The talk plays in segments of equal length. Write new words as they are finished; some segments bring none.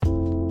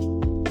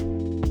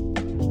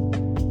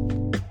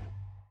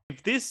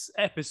if this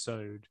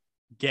episode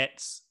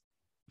gets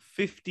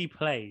 50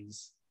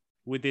 plays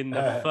within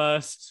the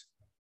first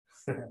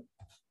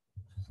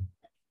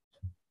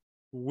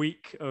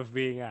week of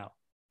being out,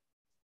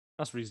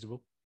 that's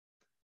reasonable.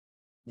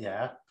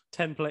 Yeah.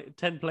 10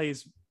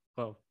 plays,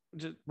 well,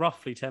 just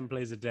roughly 10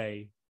 plays a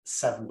day.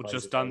 7 or plays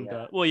just a day, under.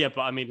 yeah. Well, yeah,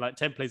 but I mean, like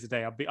 10 plays a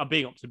day. I'm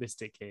being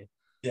optimistic here.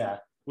 Yeah.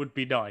 Would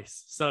be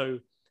nice. So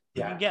if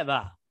we Yeah. can get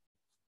that,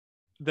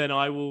 then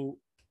I will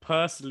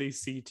personally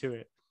see to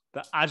it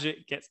that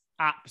Ajit gets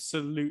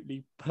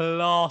absolutely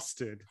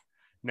plastered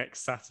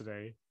next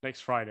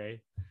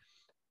Friday,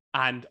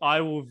 and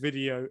I will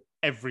video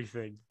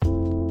everything.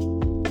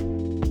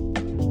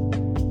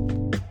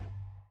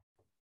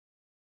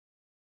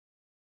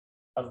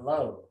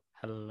 Hello.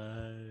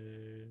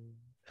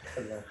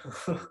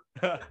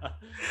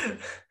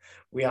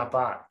 We are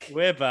back.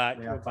 We're back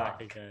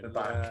again. We're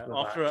back.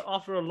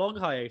 After a long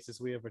hiatus,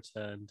 we have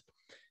returned.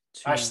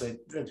 Actually,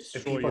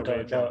 the people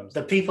don't know.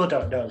 The people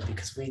don't know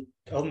because we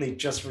only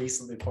just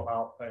recently put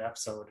out an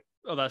episode.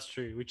 Oh, that's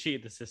true. We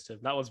cheated the system.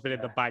 That one's been in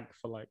the bank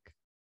for like.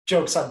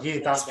 Jokes on you.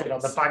 That's been on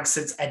the bank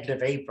since end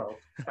of April.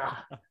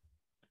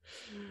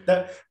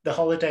 The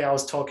holiday I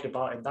was talking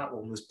about in that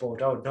one was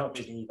Bordeaux, not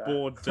Geneva.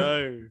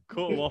 Bordeaux.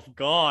 Caught him off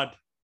guard.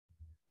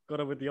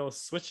 Got him with the old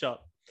switch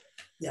up.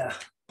 Yeah.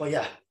 But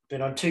yeah,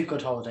 been on 2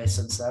 good holidays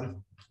since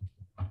then.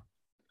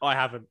 I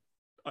haven't.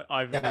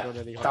 I've yeah, been on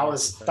any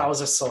holidays. That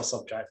was a sore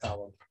subject, that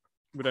one.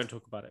 We don't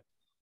talk about it.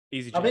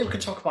 EasyJet. I mean, we can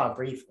talk about it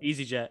briefly.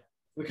 EasyJet.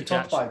 We can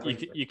talk about it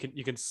briefly.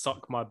 You can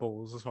suck my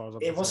balls as far as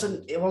I'm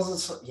concerned. It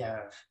wasn't.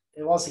 Yeah,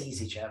 it was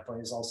EasyJet, but it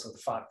was also the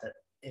fact that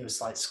it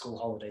was like school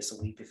holidays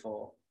the week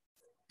before.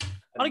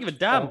 I don't give a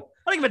damn.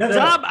 I don't give a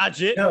damn,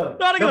 Ajit.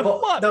 I don't give a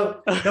fuck.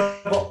 No,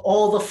 but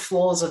all the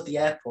floors of the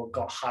airport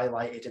got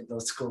highlighted in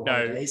those school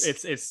holidays.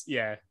 It's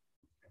yeah.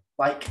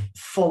 Like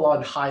full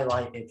on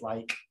highlighted,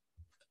 like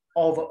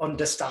all the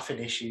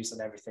understaffing issues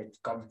and everything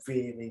got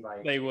really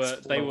like they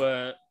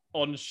were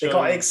on show. They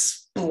got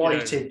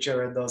exploited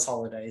during those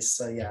holidays.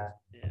 So yeah.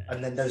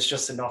 And then there's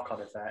just a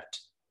knock-on effect.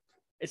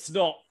 It's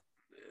not.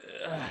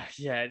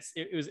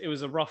 It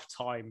was a rough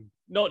time,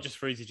 not just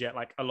for EasyJet.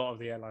 Like a lot of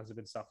the airlines have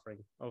been suffering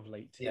of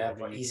late. Yeah,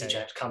 but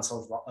EasyJet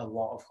cancelled a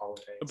lot of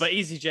holidays. But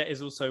EasyJet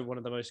is also one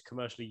of the most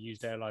commercially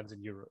used airlines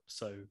in Europe.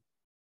 So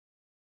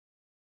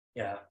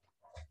yeah,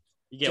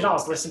 I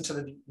was listening to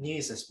the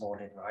news this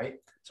morning, right?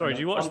 Sorry, do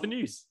you watch the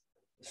news?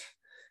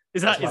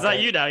 Is that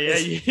you now? Yeah,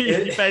 you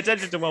pay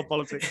attention to world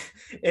politics.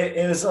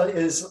 It was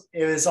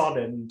on,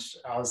 and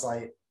I was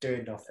like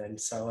doing nothing.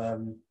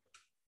 So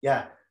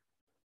yeah.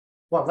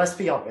 Well, let's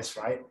be honest,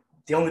 right?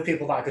 The only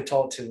people that I could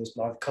talk to was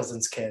my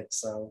cousin's kid,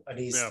 and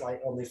he's like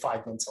only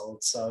 5 months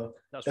old, so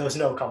there was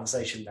no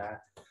conversation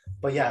there.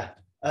 But yeah,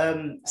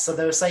 so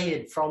they were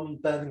saying from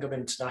Birmingham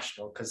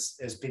International, because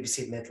it was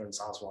BBC Midlands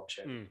I was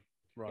watching.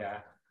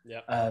 Right.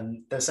 Yeah.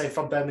 They're saying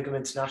from Birmingham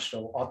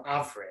International, on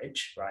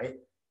average, right,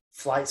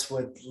 flights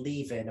were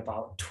leaving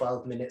about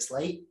 12 minutes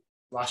late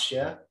last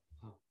year.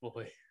 Oh,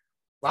 boy.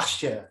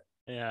 Last year.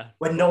 Yeah.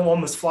 When no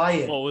one was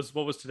flying.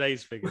 What was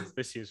today's figures?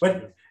 This year's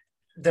figures?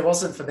 There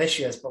wasn't for this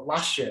year's, but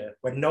last year,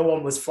 when no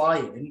one was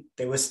flying,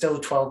 they were still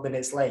 12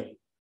 minutes late,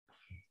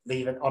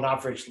 leaving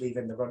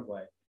the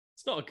runway.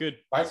 It's not a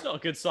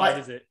good sign,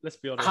 is it? Let's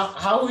be honest.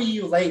 How are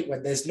you late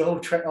when there's no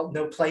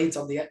planes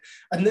on the air?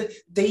 And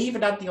they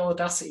even had the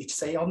audacity to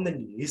say on the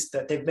news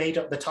that they've made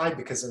up the time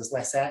because there's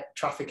less air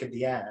traffic in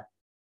the air.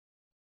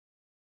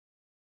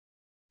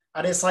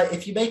 And it's like,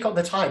 if you make up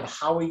the time,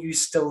 how are you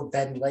still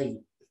then late?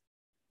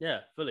 Yeah,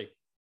 fully.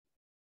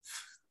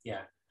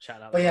 Yeah.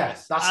 But yeah,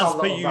 that's how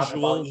long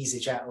about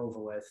EasyJet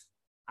over with.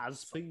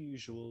 As per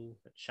usual,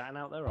 chatting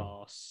out their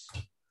arse.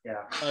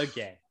 Yeah.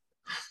 Again.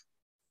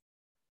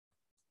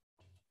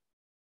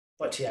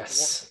 But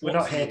yes, we're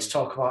not here to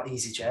talk about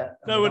EasyJet.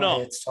 No, we're not.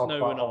 Here to talk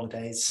about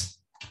holidays.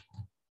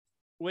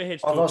 We're here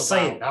to talk about... Although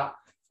saying that,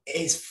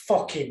 it is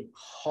fucking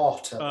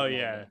hot. Oh,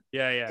 yeah.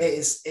 Yeah. It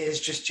is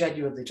just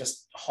genuinely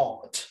just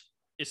hot.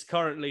 It's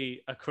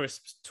currently a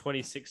crisp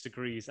 26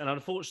 degrees. And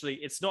unfortunately,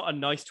 it's not a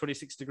nice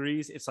 26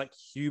 degrees. It's like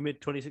humid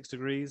 26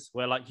 degrees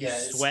where like you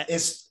sweat.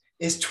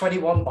 It's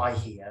 21 by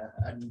here.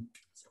 And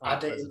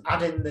add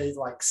in the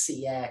like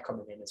sea air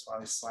coming in as well.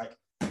 It's like...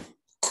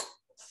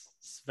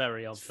 It's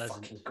very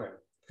unpleasant. Fucking great.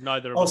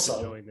 Neither of us are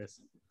enjoying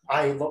this.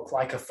 I look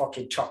like a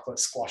fucking chocolate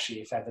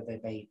squashy if ever they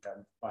made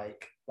them.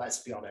 Like, let's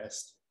be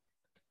honest.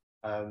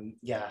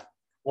 Yeah.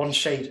 One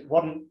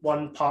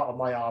part of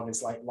my arm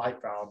is like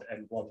light brown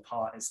and one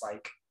part is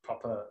like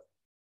proper,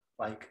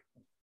 like,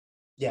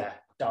 yeah,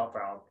 dark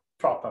brown,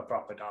 proper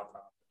dark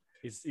brown.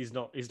 He's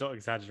not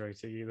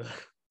exaggerating either.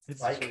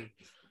 It's like, true.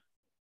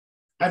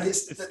 And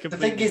the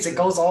thing is, it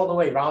goes all the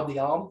way around the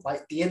arm.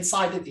 Like the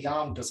inside of the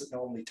arm doesn't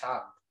normally tan,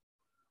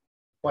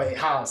 but it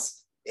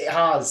has.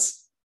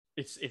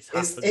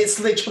 It's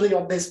literally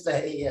on this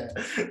bit here.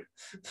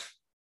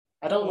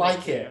 I don't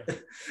like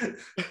it.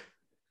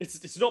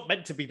 It's not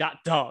meant to be that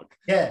dark.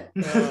 Yeah.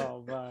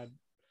 Oh man.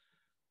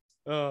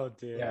 Oh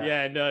dear.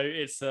 Yeah. No,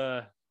 it's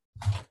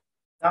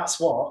That's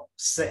what,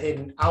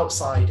 sitting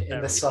outside in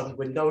Very the sun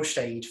with no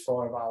shade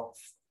for about,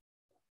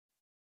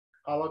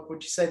 how long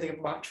would you say the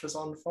match was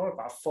on for?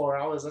 About 4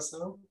 hours or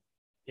so?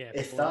 Yeah,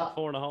 If four, that.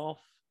 4.5.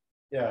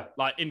 Yeah.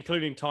 Like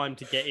including time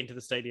to get into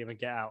the stadium and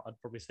get out, I'd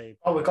probably say.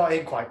 Oh, we got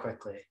in quite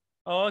quickly.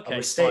 Oh, And okay.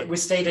 we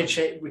stayed in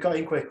shape. We got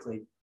in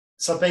quickly.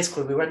 So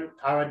basically,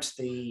 I went to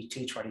the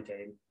T20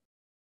 game,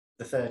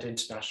 the third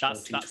international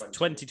T20. That's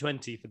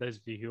 2020 for those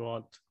of you who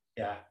aren't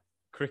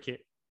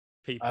cricket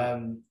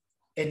people.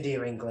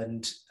 India,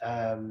 England,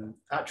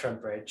 at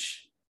Trent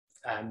Bridge,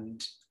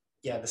 and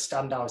yeah, the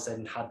stand I was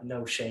in had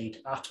no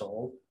shade at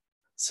all.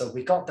 So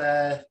we got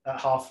there at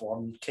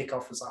 1:30.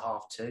 Kickoff was at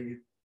 2:30.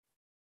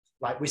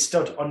 Like we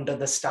stood under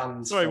the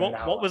stands. Sorry,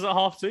 what was at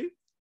 2:30?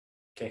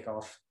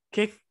 Kickoff.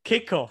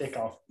 Kickoff.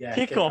 Kickoff. Yeah.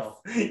 Kickoff.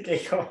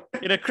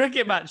 Kickoff. In a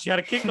cricket match, you had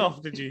a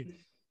kickoff, did you?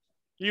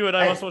 You and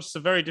I must watch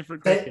some very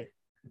different cricket.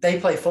 They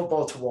play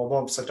football to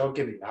warm up, so don't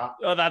give me that.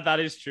 Oh, that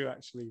is true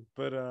actually,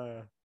 but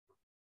I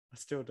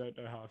still don't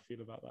know how I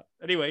feel about that.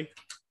 Anyway.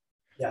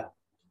 Yeah.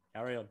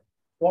 Carry on.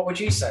 What would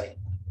you say?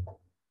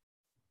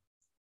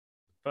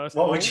 What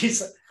bowl? Would you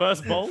say?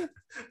 First bowl?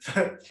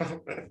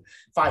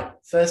 Fine.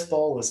 First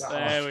ball was at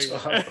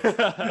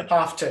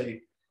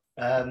 2:30.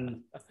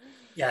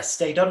 Yeah,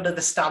 stayed under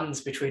the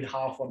stands between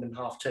 1:30 and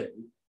 2:30.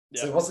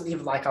 Yeah. So it wasn't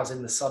even like I was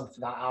in the sun for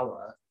that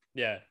hour.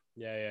 Yeah.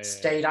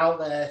 Stayed out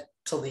there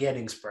till the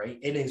innings break.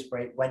 Innings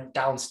break, went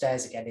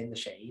downstairs again in the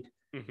shade,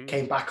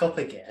 came back up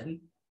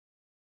again,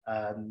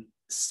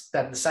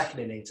 spent the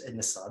second innings in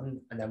the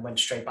sun, and then went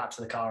straight back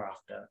to the car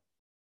after.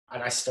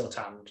 And I still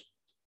tanned.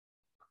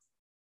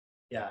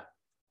 Yeah.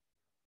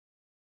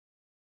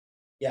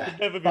 Could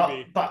never be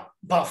me.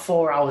 But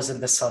 4 hours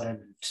in the sun,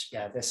 and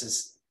yeah, this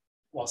is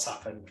what's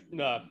happened.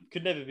 No,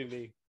 could never be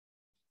me.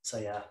 So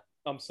yeah.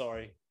 I'm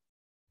sorry.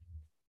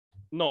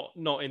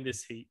 Not in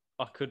this heat.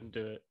 I couldn't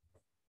do it.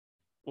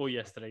 Or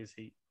yesterday's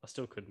heat. I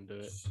still couldn't do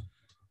it.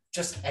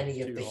 Just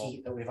any of the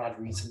heat that we've had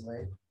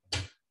recently.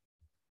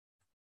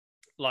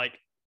 Like,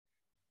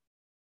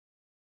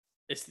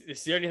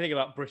 it's the only thing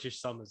about British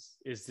summers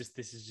is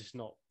this is just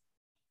not.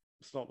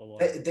 It's not the one.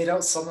 They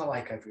don't summer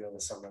like every other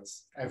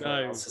summers.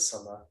 Everyone else's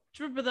summer.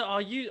 Do you remember that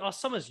our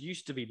summers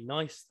used to be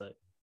nice though?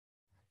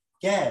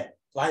 Yeah,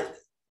 like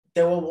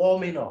they were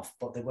warm enough,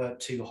 but they weren't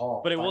too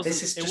hot. But it wasn't.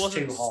 This is it just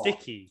wasn't too hot.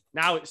 sticky.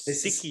 Now it's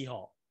sticky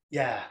hot.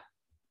 Yeah.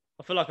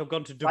 I feel like I've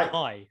gone to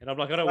Dubai, and I'm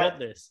like, I don't want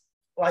this.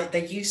 Like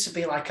they used to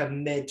be like a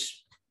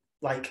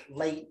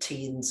late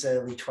teens,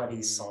 early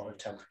 20s sort of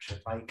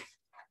temperature. Like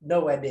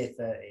nowhere near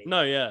 30.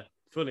 No, yeah,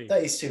 fully.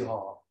 30's too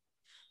hot.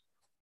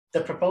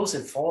 They're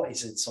proposing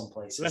 40s in some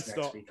places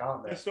next week,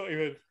 aren't they? Let's not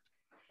even.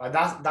 Like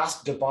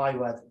that's Dubai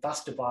weather.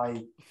 That's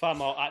Dubai.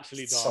 Fam, I'll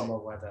actually die. Summer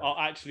weather. I'll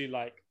actually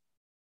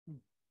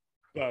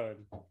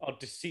burn. I'll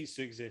cease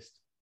to exist.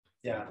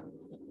 Yeah.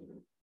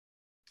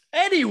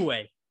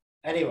 Anyway,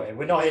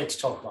 we're not here to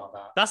talk about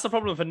that. That's the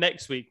problem for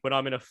next week when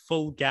I'm in a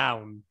full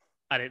gown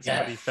and it's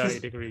going to be 30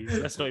 degrees.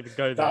 Let's not even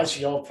go there. That's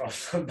your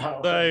problem.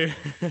 So,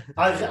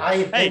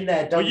 I've been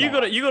there, done that. Well,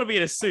 you got to be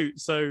in a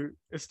suit, so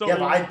it's not. Yeah,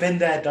 but I've been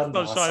there, done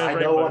that. So I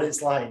know what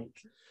it's like.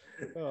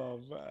 Oh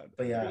man!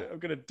 But yeah, I'm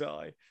gonna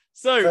die.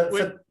 So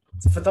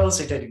for those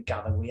who didn't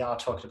gather, we are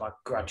talking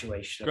about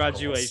graduation.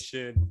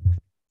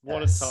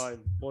 What a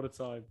time! What a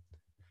time!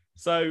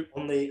 So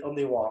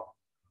only what?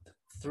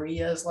 3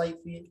 years late?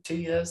 2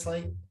 years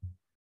late?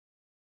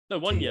 No,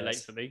 1 year late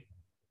for me.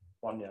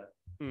 1 year.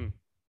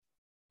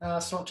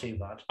 That's not too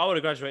bad. I would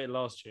have graduated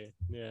last year.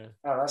 Yeah.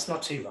 Oh, that's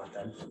not too bad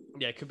then.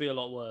 Yeah, it could be a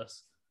lot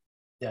worse.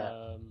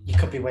 Yeah. You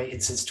could be waiting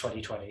since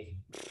 2020.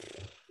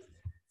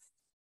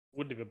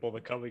 Wouldn't even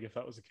bother coming if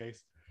that was the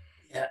case.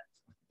 Yeah.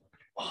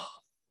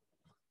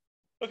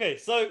 Okay,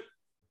 so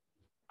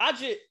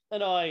Ajit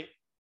and I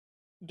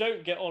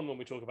don't get on when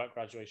we talk about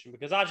graduation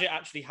because Ajit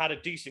actually had a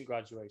decent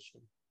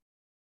graduation.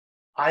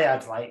 I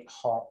had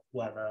hot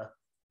weather.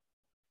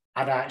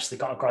 And I actually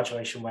got a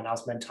graduation when I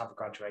was meant to have a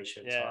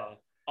graduation as well.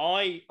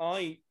 I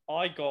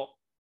got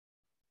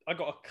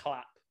a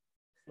clap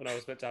when I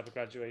was meant to have a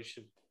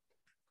graduation.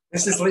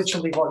 This is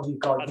literally what you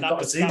got. You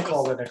got a Zoom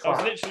call and a clap.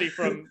 That was literally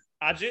from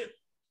Ajit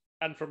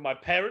and from my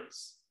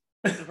parents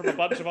and from a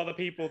bunch of other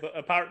people that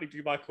apparently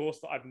do my course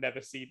that I've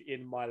never seen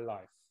in my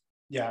life.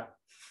 Yeah.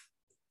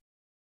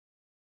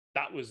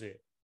 That was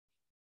it.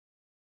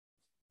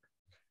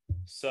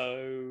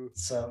 So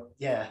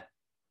yeah.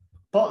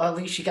 But at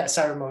least you get a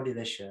ceremony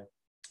this year.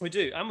 We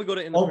do, and we got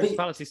it in the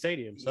Municipality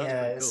Stadium. So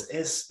yeah, cool.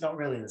 It's not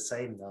really the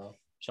same though.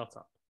 Shut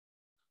up.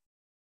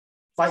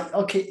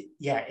 Okay,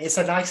 yeah, it's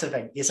a nice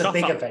event. It's a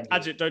big event.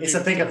 Ajit, it's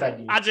a big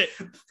event. Ajit,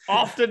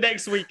 after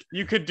next week,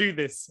 you could do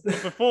this.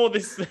 Before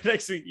this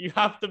next week, you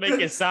have to make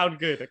it sound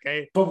good,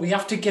 okay? But we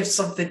have to give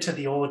something to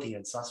the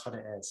audience. That's what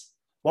it is.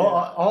 Well,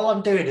 all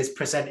I'm doing is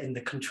presenting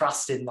the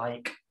contrasting,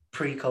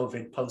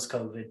 pre-COVID,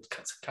 post-COVID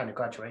kind of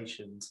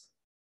graduations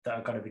that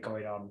are going to be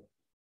going on.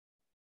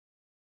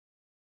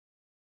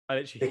 I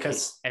literally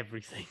hate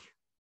everything.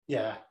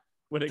 Yeah.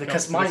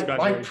 Because my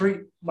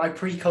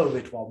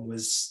pre-COVID one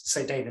was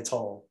St. David's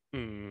Hall.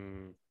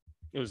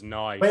 It was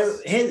nice. Well,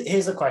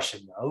 here's a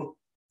question though.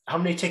 How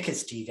many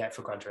tickets do you get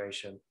for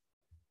graduation?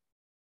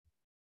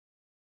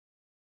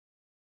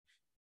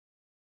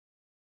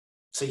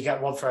 So you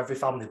get one for every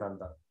family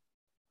member.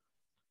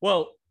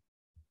 Well,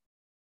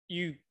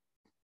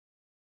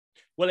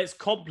 it's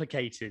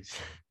complicated.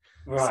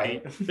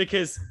 Right. See,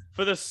 because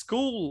for your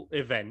school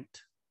event,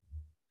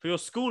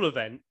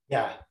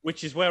 Yeah.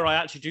 which is where I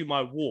actually do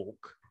my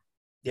walk,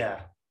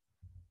 Yeah.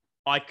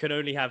 I can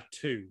only have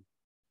 2.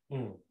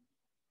 Mm.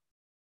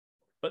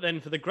 But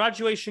then for the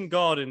graduation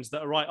gardens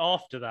that are right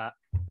after that,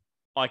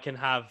 I can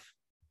have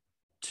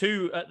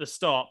 2 at the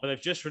start, but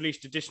they've just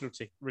released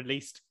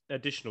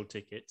additional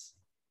tickets.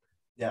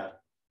 Yeah.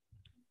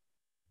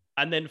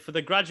 And then for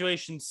the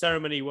graduation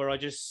ceremony where I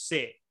just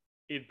sit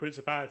in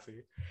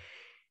Principality.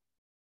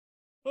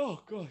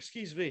 Oh God,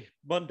 excuse me.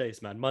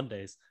 Mondays, man,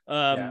 Mondays.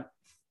 Yeah.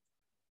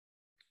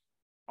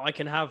 I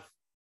could have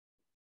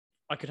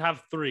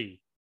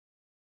 3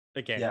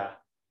 again. Yeah.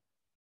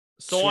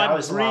 So See, I I'm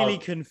was really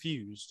allowed-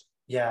 confused.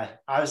 Yeah.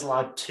 I was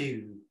allowed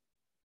 2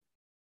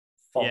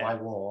 for Yeah. my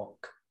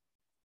walk.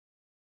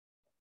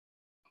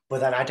 But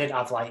then I didn't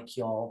have like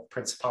your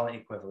Principality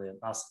equivalent.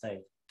 That's the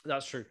thing.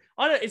 That's true.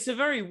 It's a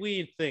very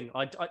weird thing.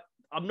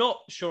 I'm not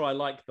sure I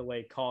like the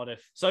way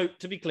Cardiff. So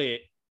to be clear,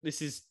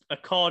 this is a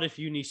Cardiff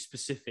uni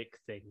specific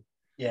thing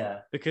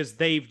Yeah. because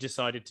they've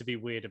decided to be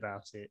weird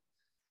about it.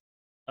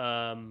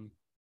 A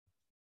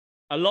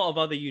lot of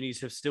other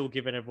unis have still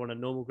given everyone a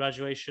normal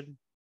graduation.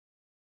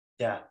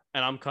 Yeah.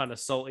 And I'm kind of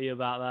salty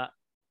about that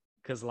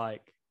because,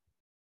 like,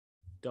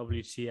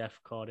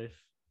 WTF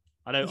Cardiff.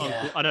 I know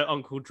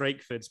Uncle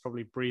Drakeford's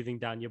probably breathing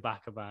down your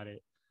back about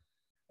it,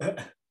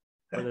 but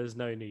there's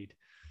no need.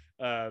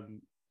 Mark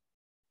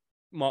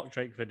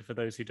Drakeford, for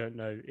those who don't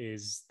know,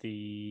 is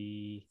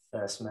the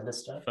First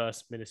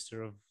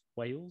Minister of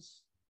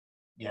Wales.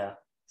 Yeah.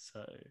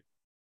 So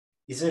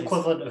he's the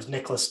equivalent of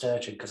Nicola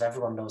Sturgeon because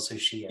everyone knows who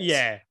she is.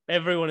 Yeah,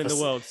 everyone in the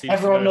world seems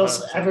everyone to know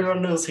knows her.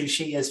 everyone knows who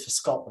she is for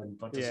Scotland,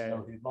 but doesn't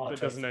know who Mark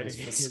doesn't know Drakeford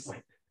who is he is. for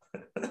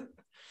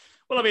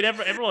Well, I mean,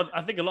 everyone.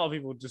 I think a lot of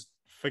people just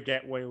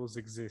forget Wales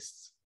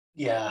exists.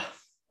 Yeah.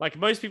 Like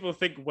most people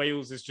think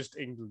Wales is just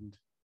England,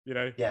 you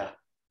know? Yeah.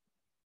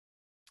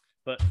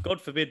 But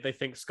God forbid they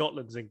think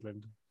Scotland's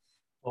England.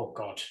 Oh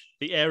God.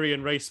 The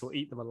Aryan race will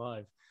eat them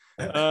alive.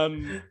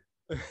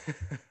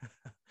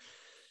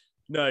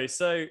 No,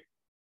 so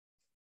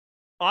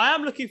I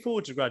am looking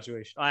forward to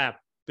graduation. I am,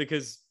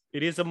 because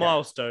it is a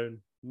milestone,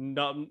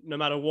 no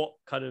matter what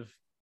kind of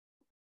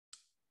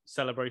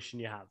celebration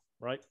you have,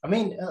 right? I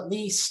mean, at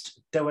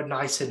least they were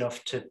nice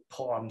enough to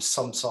put on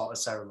some sort of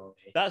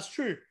ceremony. That's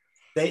true.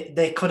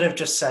 They could have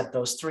just said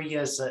those 3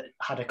 years that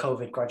had a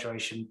COVID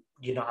graduation,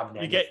 you're not having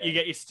anything. You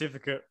get your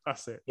certificate.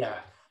 That's it. Yeah.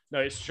 No,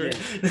 it's true.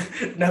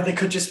 Yeah. No, they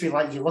could just be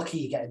like, "You're lucky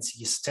you get into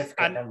your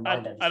certificate." Never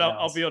mind anything else.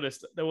 I'll be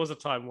honest. There was a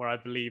time where I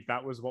believed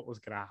that was what was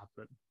going to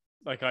happen.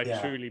 Like I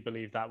truly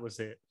believed that was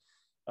it.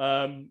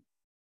 And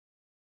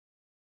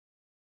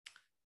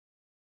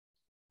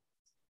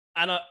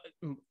I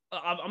mean,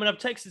 I've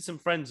texted some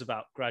friends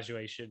about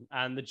graduation,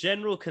 and the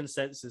general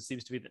consensus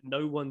seems to be that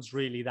no one's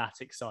really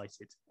that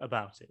excited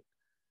about it.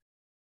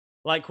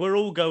 Like we're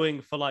all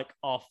going for like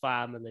our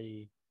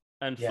family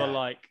and for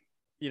like,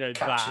 you know,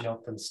 catching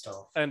up and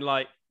stuff. And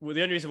like, well,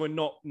 the only reason we're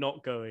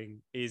not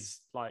going is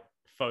like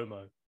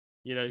FOMO,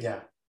 you know?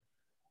 Yeah.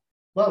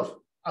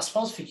 Well, I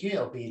suppose for you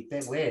it'll be a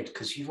bit weird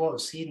because you won't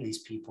have seen these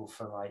people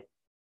for like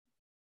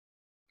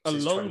a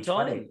long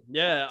time.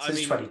 Yeah,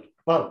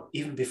 well,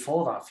 even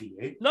before that for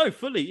you. No,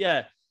 fully,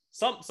 yeah.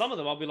 Some of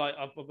them I'll be like,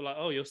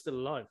 oh, you're still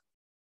alive.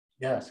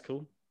 Yeah, that's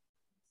cool.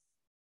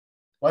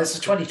 Well, it's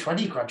the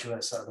 2020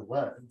 graduates that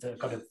are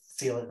going to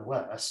feel it the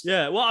worst.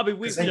 Yeah, well, I mean,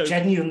 they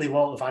genuinely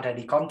won't have had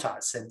any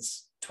contact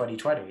since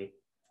 2020.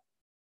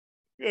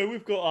 Yeah,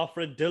 we've got our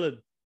friend Dylan.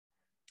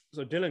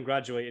 So Dylan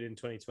graduated in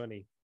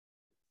 2020,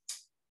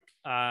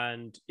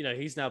 and you know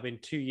he's now been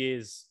 2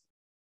 years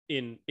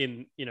in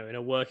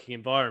a working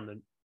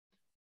environment.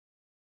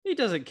 He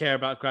doesn't care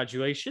about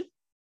graduation.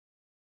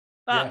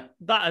 That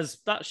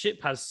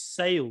ship has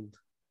sailed.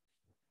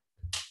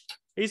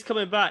 He's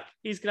coming back.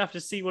 He's gonna have to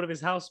see one of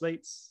his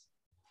housemates.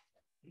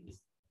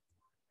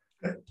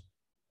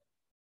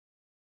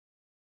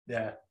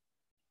 Yeah.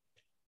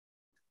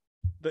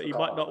 That you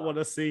might not want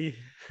to see.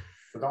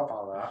 Forgot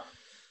about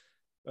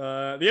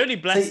that. The only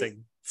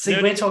blessing.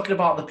 We're talking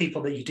about the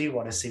people that you do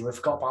want to see. We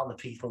forgot about the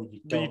people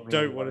you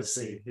don't want to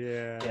see.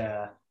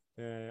 Yeah.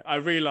 I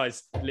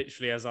realized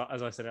literally as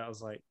I said it, I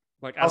was like,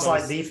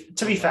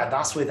 to be fair,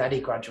 that's with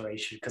any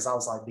graduation because I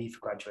was like me for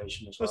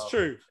graduation as well. That's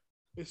true.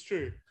 It's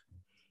true.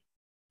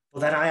 Well,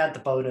 then I had the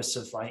bonus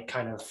of like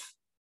kind of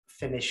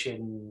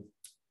finishing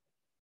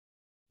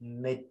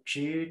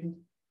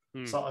mid-June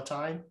sort of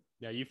time.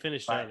 Yeah, you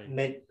finished like early.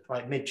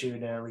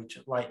 Mid-June, early.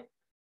 Like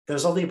there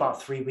was only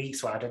about 3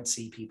 weeks where I didn't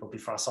see people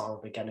before I saw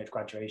them again at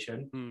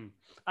graduation.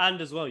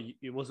 And as well,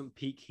 it wasn't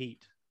peak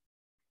heat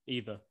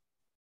either.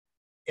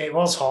 It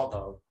was hot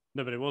though.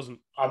 No, but it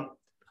wasn't. I'm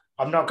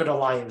I'm not gonna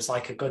lie, it was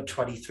like a good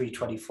 23,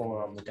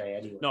 24 on the day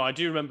anyway. No, I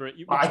do remember it.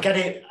 I get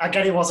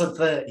it wasn't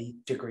 30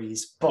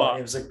 degrees, but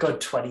it was a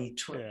good 20,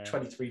 yeah.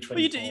 23,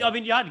 24.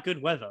 But you had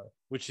good weather,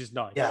 which is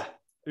nice. Yeah.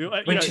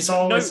 Which is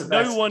always the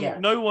best.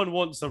 No one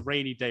wants a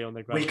rainy day on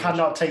their graduation. We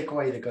cannot take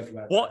away the good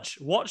weather.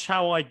 Watch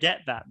how I get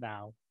that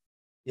now.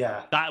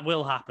 Yeah. That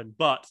will happen,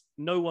 but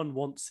no one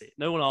wants it.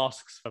 No one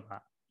asks for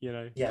that, you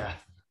know? Yeah.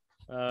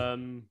 But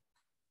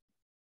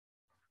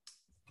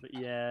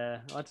yeah,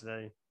 I don't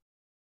know.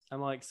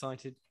 Am I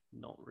excited?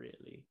 Not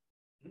really.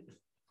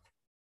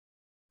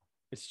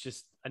 It's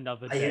just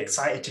another day. Are you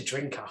excited to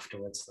drink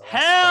afterwards, though?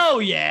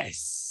 Hell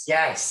yes!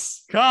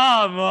 Yes!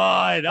 Come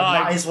on!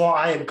 That is what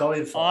I am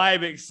going for.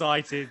 I'm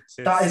excited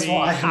to That is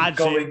what I am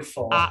going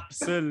for.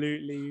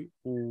 Absolutely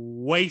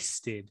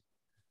wasted.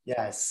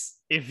 Yes.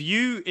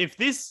 If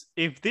this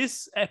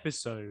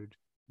episode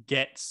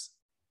gets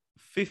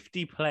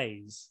 50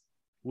 plays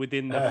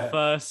within the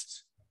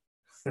first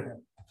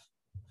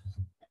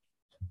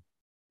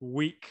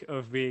week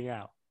of being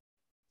out,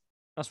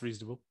 that's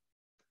reasonable.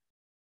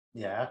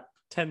 Yeah.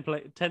 10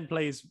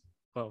 plays,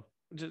 well,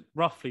 just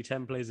roughly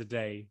 10 plays a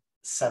day.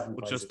 7 or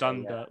plays just a day,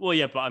 under. Yeah. Well,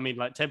 yeah, but I mean,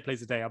 like 10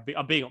 plays a day.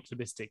 I'm being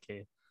optimistic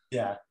here.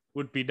 Yeah.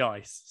 Would be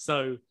nice.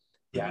 So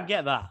if you can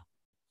get that,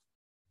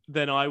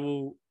 then I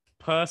will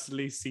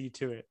personally see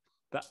to it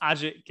that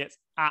Ajit gets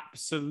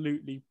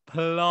absolutely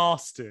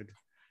plastered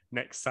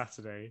next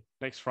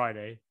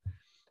Friday,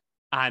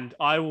 and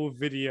I will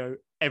video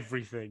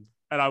everything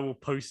and I will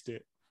post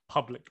it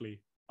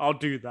publicly. I'll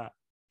do that.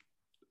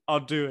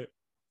 I'll do it.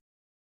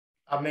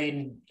 I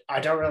mean, I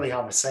don't really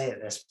have a say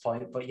at this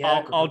point, but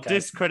yeah. I'll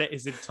discredit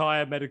his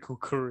entire medical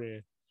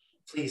career.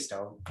 Please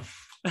don't.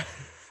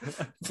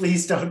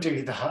 Please don't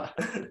do that.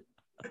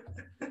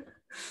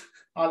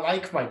 I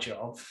like my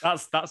job.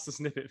 That's the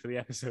snippet for the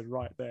episode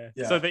right there.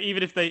 Yeah. So that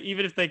even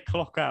if they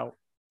clock out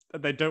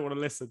and they don't want to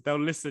listen, they'll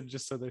listen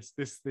just so this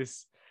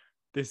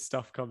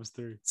stuff comes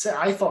through. So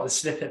I thought the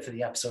snippet for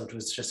the episode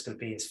was just going to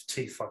be it's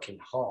too fucking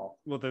hot.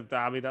 Well,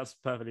 I mean that's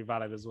perfectly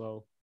valid as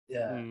well.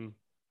 Yeah.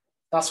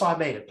 That's why I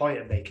made a point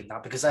of making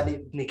that, because then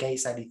it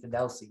negates anything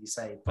else that you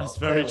say. But that's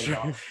very true.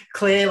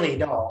 Clearly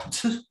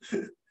not.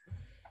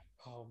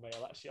 Oh man,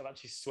 I'm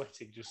actually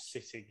sweating just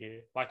sitting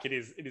here. Like it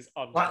is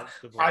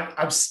uncomfortable.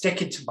 I'm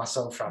sticking to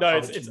myself. No,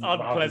 it's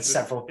unpleasant.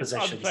 Several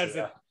positions. It's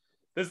unpleasant.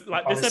 There's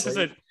like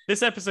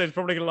this episode is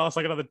probably gonna last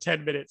like another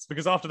 10 minutes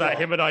because after that,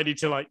 him and I need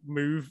to like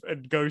move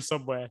and go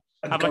somewhere.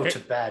 And go to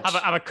bed.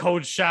 Have a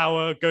cold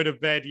shower, go to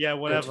bed, yeah,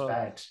 whatever. Go to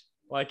bed.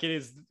 Like it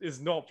is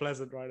not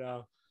pleasant right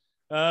now.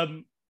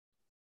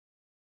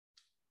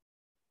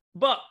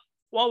 But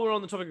while we're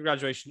on the topic of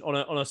graduation,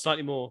 on a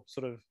slightly more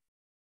sort of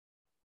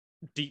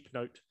deep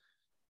note,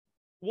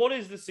 what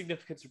is the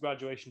significance of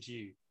graduation to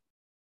you?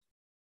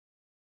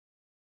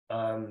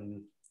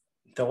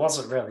 There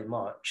wasn't really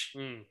much,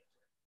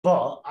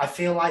 but I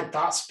feel like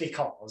that's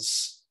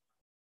because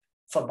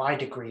for my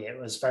degree, it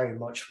was very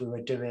much we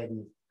were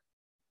doing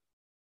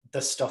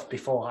the stuff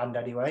beforehand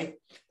anyway.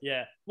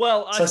 Yeah.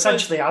 Well,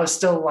 essentially, I was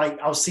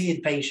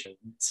seeing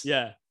patients.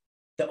 Yeah.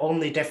 The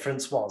only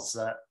difference was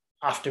that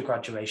after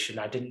graduation,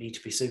 I didn't need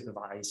to be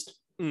supervised.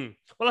 Well,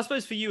 I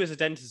suppose for you as a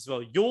dentist as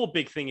well, your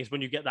big thing is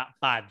when you get that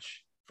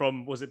badge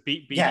from, was it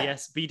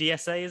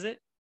BDSA, is it?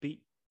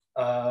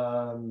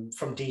 From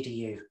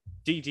DDU.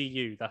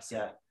 DDU, that's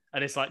it.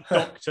 And it's like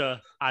Dr.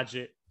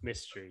 Ajit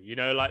Mystery, you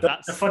know, like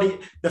that's...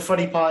 The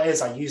funny part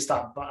is I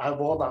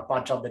wore that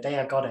badge on the day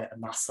I got it,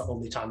 and that's the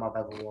only time I've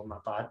ever worn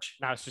that badge.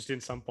 Now it's just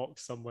in some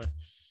box somewhere.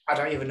 I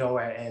don't even know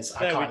where it is.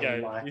 There we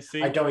go. You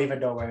see? I don't even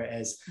know where it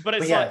is. But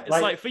it's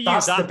like for you,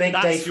 that's the big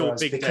day for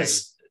us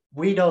because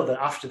we know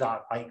that after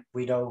that, like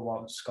we know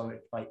what's going.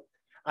 Like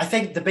I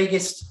think the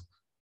biggest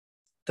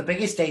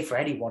day for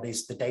anyone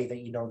is the day that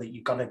you know that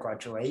you're gonna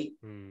graduate.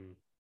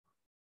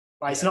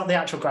 Like it's not the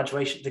actual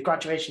graduation. The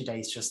graduation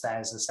day is just there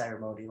as a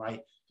ceremony.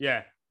 Like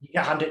you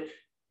hand it.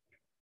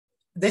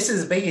 This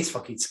is the biggest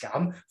fucking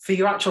scam. For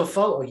your actual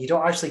photo, you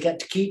don't actually get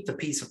to keep the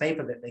piece of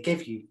paper that they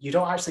give you. You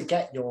don't actually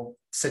get your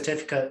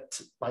certificate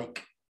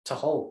like to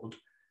hold.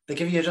 They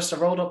give you just a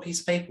rolled up piece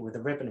of paper with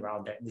a ribbon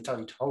around it, and they tell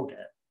you to hold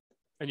it.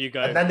 And you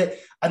go. And then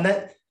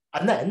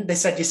they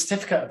send your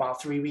certificate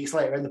about 3 weeks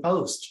later in the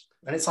post.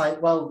 And it's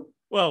like, well,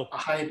 I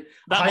hide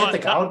the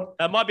gown.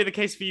 That might be the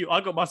case for you.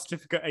 I got my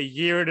certificate a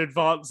year in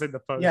advance in the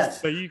post. Yeah.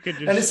 So you could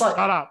just and it's like,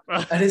 shut up.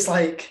 And it's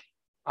like,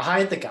 I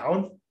hide the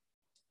gown.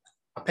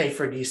 I pay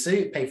for a new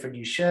suit, pay for a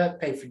new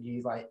shirt, pay for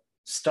new like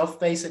stuff,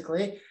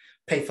 basically.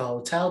 Pay for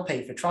hotel,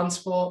 pay for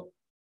transport.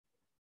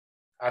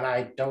 And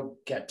I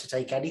don't get to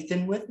take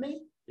anything with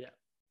me.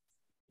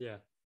 Yeah.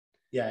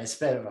 Yeah, it's a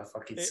bit of a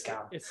fucking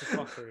scam. It's a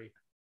fuckery.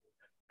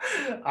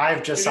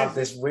 I've just had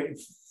this weird...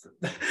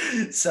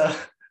 So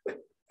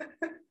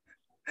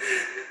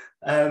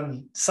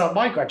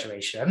my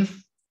graduation,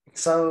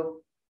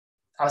 so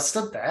I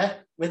stood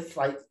there with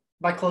like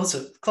my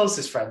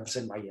closest friends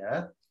in my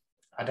year,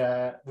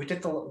 and we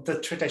did the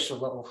traditional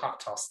little hat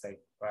toss thing,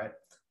 right?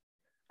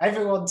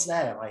 Everyone's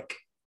there, like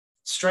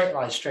straight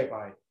line.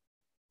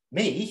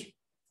 Me,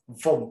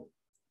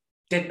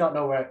 did not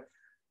know where.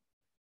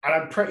 and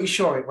I'm pretty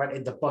sure it went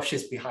in the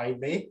bushes behind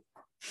me.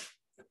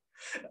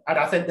 And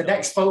I think the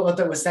next photo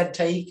that was then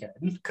taken,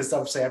 because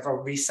obviously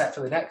everyone reset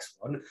for the next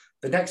one,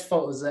 the next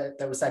photo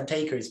that was then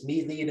taken is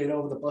me leaning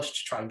over the bush to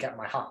try and get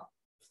my hat.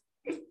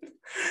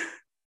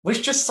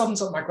 Which just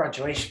sums up my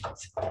graduation.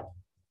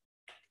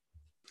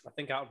 I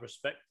think out of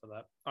respect for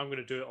that, I'm going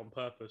to do it on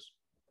purpose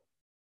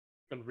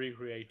and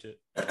recreate it.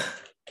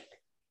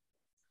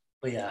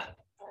 But yeah,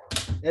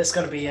 it's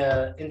going to be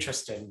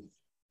interesting.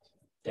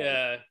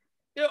 Yeah.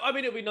 Yeah, I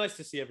mean, it'll be nice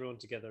to see everyone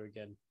together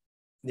again.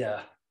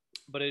 Yeah.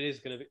 But it is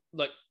going to be,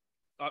 like,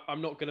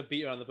 I'm not going to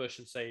beat around the bush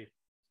and say,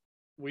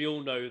 we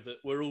all know that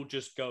we're all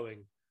just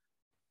going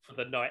for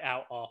the night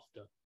out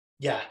after.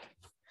 Yeah.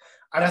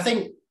 And I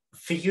think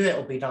for you,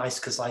 it'll be nice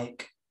because,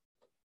 like,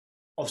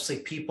 obviously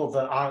people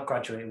that aren't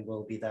graduating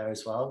will be there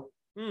as well.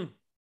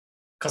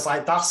 Because,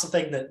 like, that's the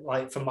thing that,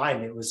 like, for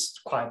mine, it was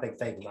quite a big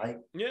thing. Like,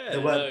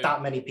 there weren't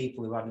that many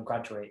people who hadn't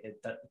graduated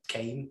that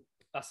came.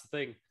 That's the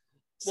thing.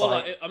 So, well,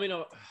 like, I mean,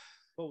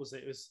 what was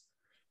it? It was,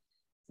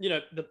 you know,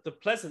 the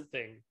pleasant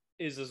thing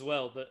is as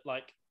well that,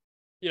 like,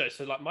 you know,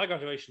 so like my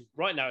graduation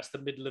right now, it's the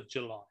middle of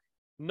July.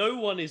 No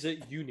one is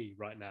at uni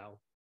right now.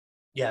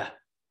 Yeah.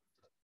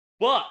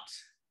 But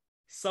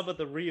some of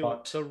the real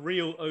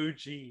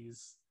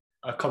OGs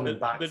are coming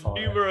back. The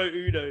numero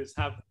unos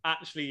have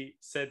actually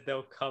said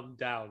they'll come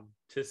down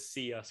to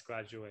see us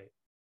graduate.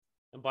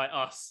 And by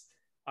us,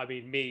 I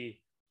mean me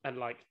and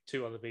like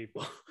 2 other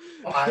people.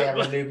 I am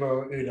a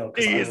numero uno.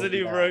 He is a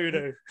numero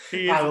uno.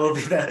 I will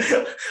be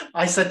there.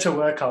 I said to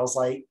work, I was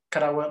like,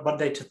 can I work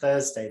Monday to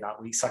Thursday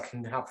that week so I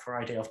can have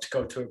Friday off to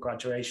go to a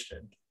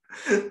graduation?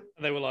 And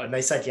they were like, and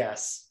they said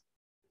yes.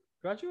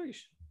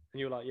 Graduation? And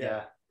you were like, yeah.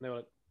 And they were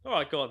like, all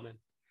right, go on then.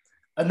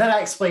 And then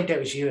I explained it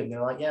was you, and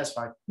they're like, yeah, it's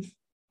fine.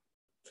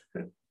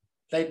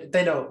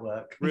 they know it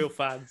work. Real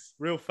fans.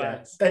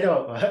 Yeah, they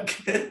know it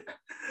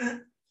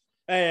work.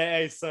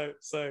 Hey, so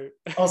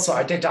also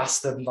I did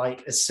ask them,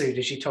 like, as soon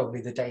as you told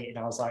me the date, and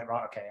I was like,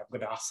 right, okay, I'm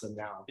gonna ask them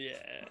now.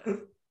 Yeah.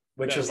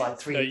 Which was like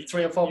three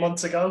or 4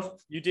 months ago.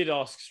 You did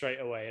ask straight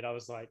away, and I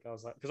was like,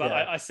 because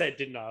I said,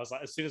 didn't I? I was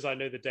like, as soon as I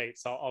know the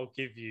dates, I'll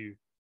give you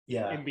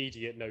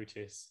immediate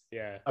notice.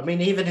 Yeah. I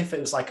mean, even if it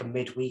was like a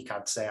midweek,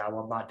 I'd say I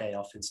want that day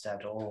off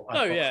instead, or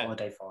I'd book a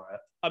holiday for it.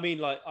 I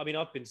mean,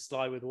 I've been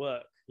sly with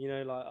work. You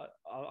know, like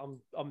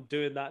I'm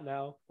doing that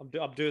now. I'm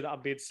doing that.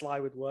 I'm being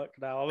sly with work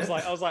now. I was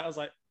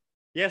like,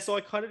 yeah. So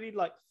I kind of need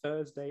like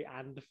Thursday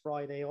and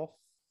Friday off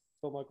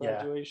for my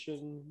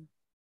graduation. Yeah.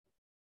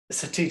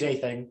 It's a 2-day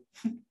thing.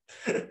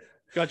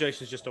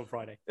 Graduation's just on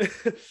Friday,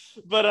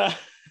 but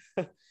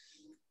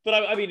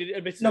I mean,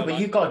 admittedly, no, but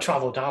you've got to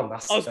travel down.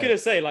 I was going to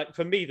say, like,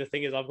 for me, the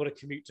thing is I've got to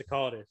commute to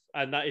Cardiff,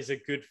 and that is a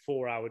good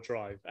 4-hour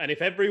drive. And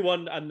if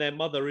everyone and their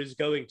mother is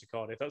going to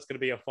Cardiff, that's going to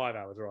be a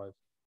 5-hour drive,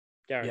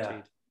 guaranteed.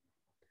 Yeah.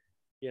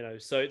 You know,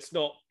 so it's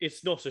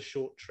not a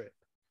short trip.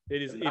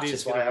 It is. That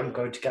is why I'm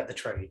going to get the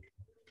train.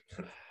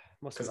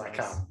 Because I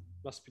can.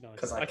 Must be nice.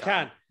 Because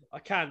I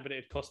can, but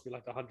it'd cost me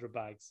like 100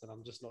 bags, and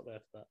I'm just not there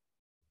for that.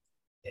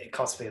 It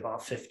cost me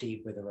about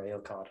 50 with a rail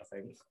card, I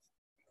think.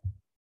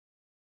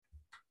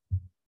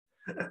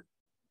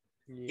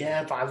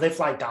 Yeah, but I live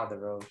like down the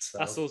road. So.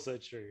 That's also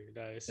true.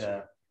 No, it's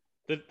true.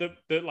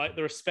 The like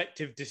the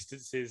respective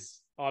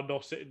distances are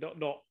not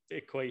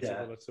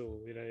equatable at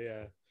all. You know,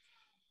 yeah.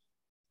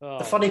 Oh,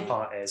 the funny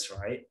part is,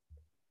 right?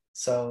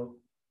 So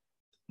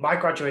my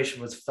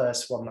graduation was the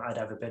first one that I'd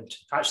ever been to.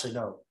 Actually,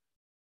 no.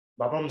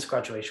 My mum's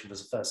graduation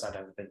was the first I'd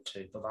ever been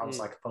to, but that was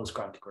like a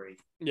postgrad degree.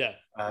 Yeah.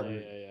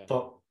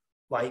 But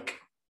like,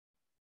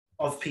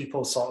 of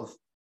people sort of,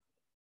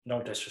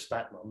 no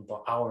disrespect, mum,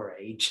 but our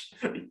age,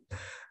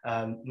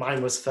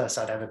 mine was the first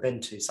I'd ever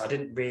been to, so I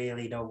didn't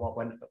really know what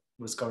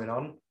was going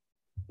on.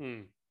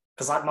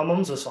 Because like my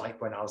mum's was like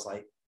when I was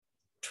like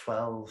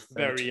 12, 13.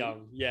 Very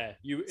young, yeah.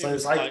 So it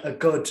was like a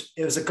good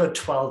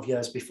 12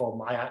 years before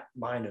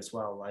mine as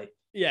well. Like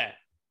yeah.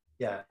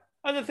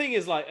 And the thing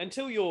is, like,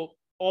 until you're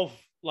of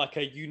like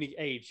a unique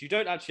age, you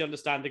don't actually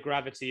understand the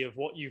gravity of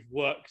what you've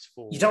worked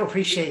for. You don't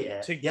appreciate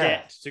it to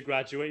get to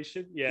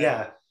graduation.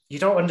 Yeah. You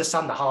don't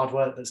understand the hard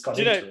work that's gone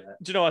into it.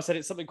 Do you know, I said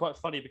it's something quite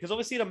funny because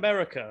obviously in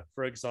America,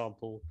 for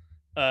example,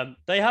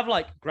 they have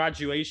like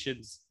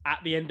graduations at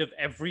the end of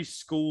every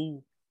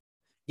school.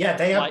 Yeah,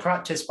 they have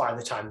practice by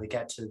the time they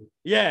get to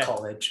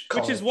college.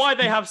 Which is why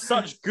they have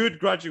such good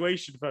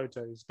graduation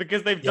photos,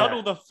 because they've done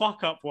all the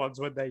fuck up ones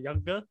when they're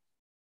younger.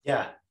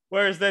 Yeah.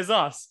 Whereas there's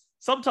us.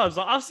 Sometimes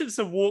I've seen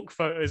some walk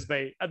photos,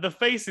 mate, and the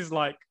face is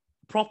like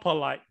proper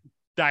like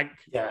dank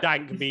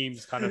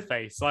memes kind of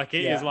face. Like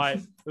it is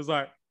like it's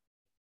like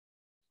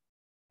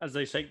as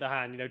they shake the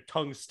hand, you know,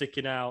 tongue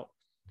sticking out,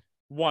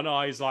 one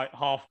eye's like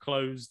half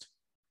closed.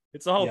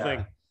 It's the whole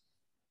thing.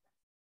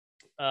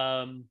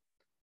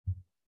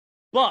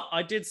 But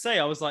I did say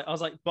I was like,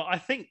 but I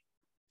think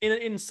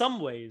in some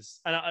ways,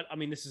 and I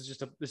mean, this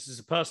is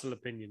a personal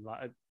opinion,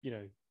 like you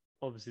know,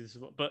 obviously this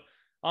is, but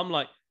I'm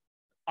like,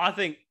 I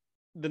think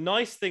the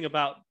nice thing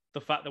about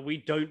the fact that we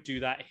don't do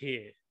that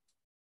here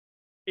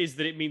is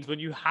that it means when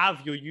you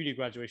have your uni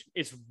graduation,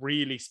 it's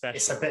really special.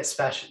 It's a bit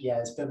special. Yeah,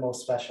 it's a bit more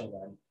special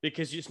then.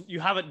 Because you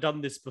haven't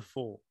done this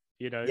before,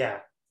 you know? Yeah.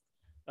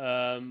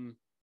 I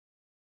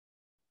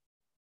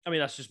mean,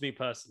 that's just me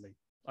personally.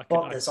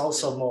 But there's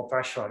also more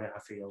pressure on it, I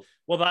feel.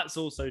 Well, that's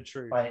also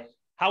true. Like,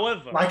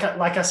 however, like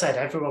I said,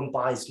 everyone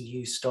buys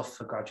new stuff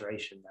for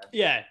graduation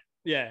then.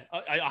 Yeah.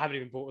 I haven't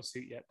even bought a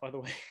suit yet, by the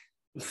way.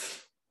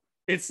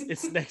 It's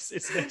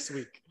next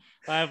week.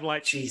 I have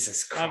like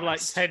Jesus Christ. I have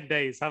like 10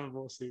 days. Haven't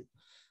bought a suit.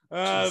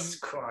 Jesus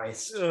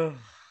Christ.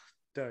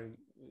 Don't.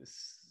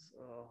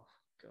 Oh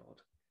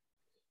God.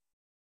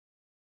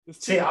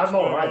 See, I'm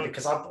all right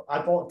because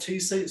I bought 2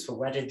 suits for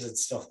weddings and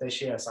stuff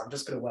this year, so I'm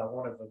just going to wear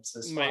one of them. So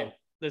it's fine.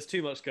 There's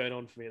too much going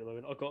on for me at the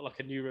moment. I've got like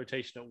a new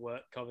rotation at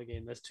work coming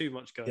in. There's too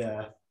much going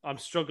on. I'm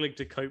struggling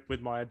to cope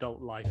with my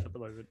adult life at the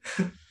moment.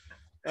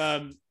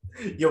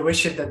 You're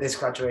wishing that this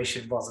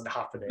graduation wasn't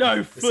happening.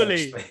 No,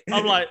 fully.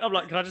 I'm like,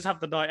 can I just have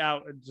the night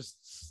out and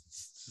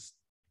just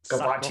go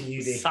back to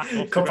uni?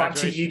 Go back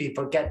to uni,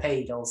 but get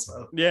paid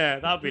also. Yeah,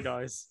 that'd be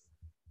nice.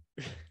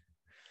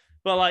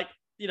 But like,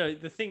 you know,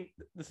 the thing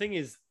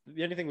is,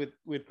 the only thing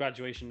with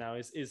graduation now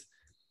is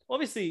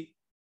obviously,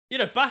 you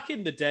know, back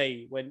in the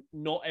day when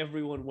not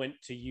everyone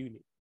went to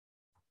uni,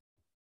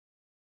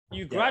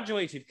 you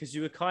graduated because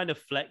you were kind of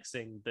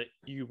flexing that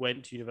you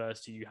went to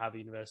university, you have a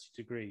university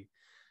degree.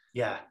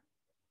 Yeah.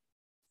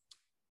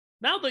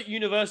 Now that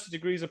university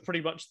degrees are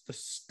pretty much the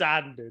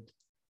standard,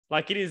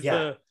 like it is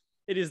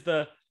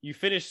the you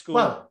finish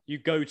school, you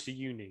go to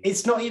uni.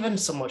 It's not even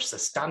so much the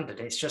standard;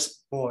 it's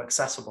just more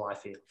accessible, I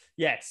feel.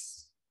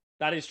 Yes,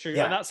 that is true,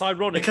 and that's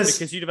ironic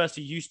because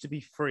university used to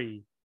be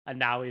free and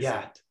now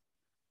isn't.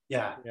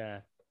 Yeah.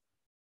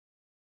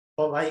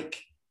 But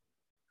like,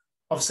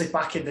 obviously,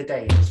 back in the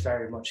day, it was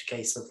very much a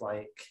case of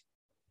like,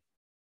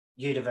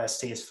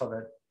 university is for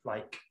the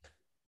like.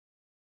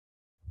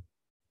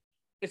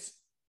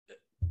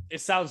 It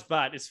sounds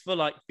bad. It's for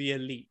like the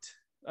elite,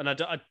 and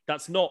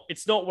it's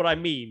not what I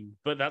mean,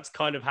 but that's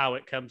kind of how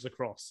it comes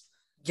across.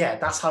 Yeah,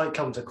 that's how it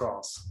comes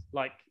across.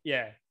 Like,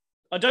 yeah,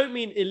 I don't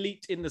mean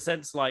elite in the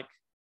sense like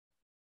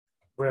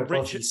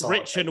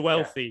rich and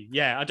wealthy.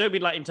 Yeah, I don't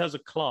mean like in terms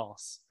of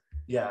class.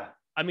 Yeah,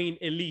 I mean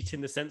elite in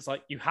the sense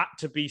like you had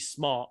to be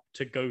smart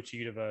to go to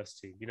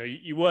university. You know,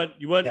 you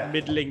weren't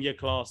middling your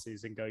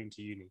classes and going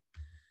to uni.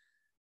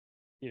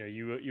 You know,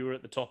 you were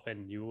at the top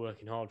end. You were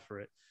working hard for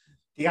it.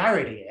 The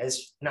irony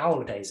is,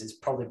 nowadays, it's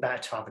probably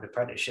better to have an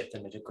apprenticeship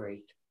than a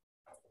degree.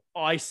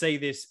 I say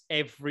this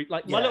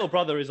my little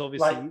brother is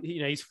obviously,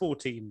 you know, he's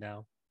 14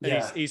 now.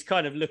 And he's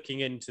kind of looking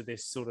into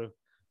this sort of,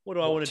 what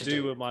do I want to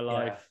do with my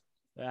life?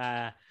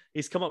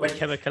 He's come up with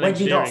chemical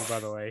engineering,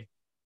 by the way.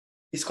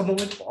 He's come up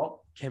with what?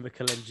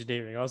 Chemical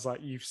engineering. I was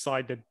like, you've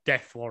signed a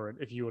death warrant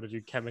if you want to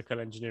do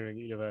chemical engineering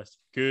at university.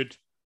 Good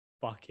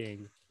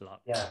fucking luck.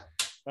 Yeah.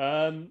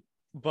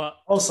 But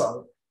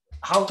also,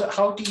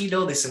 how do you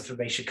know this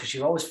information? Because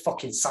you're always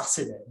fucking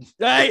sassing him.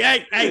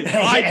 Hey,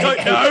 I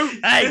don't know.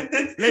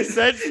 Hey,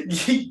 listen.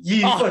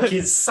 You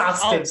fucking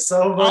sassed him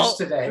so much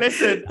today.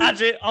 Listen,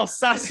 Ajit, I'll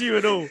sass you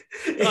and all.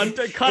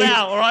 Cut it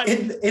out, all right?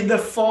 In the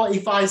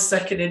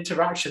 45-second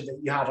interaction that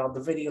you had on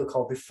the video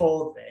call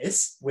before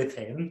this with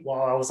him,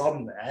 while I was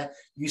on there,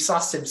 you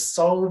sassed him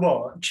so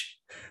much.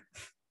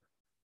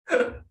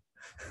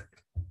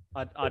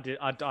 I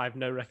have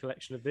no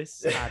recollection of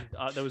this, and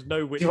there was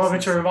no witnesses. Do you want me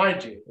to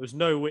remind you? There was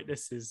no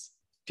witnesses.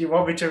 Do you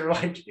want me to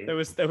remind you? There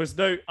was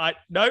no.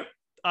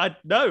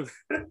 No.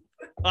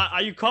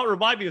 You can't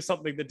remind me of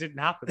something that didn't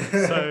happen.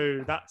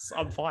 So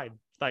I'm fine.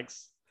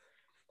 Thanks.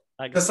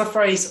 Because the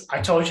phrase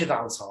 "I told you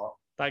that was hot."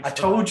 Thanks. I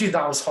told you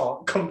that was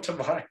hot. Come to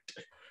mind.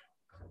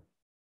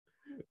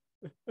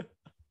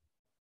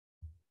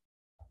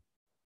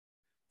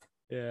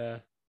 Yeah.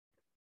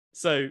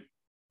 So.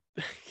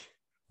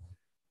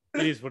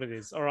 It is what it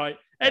is. All right.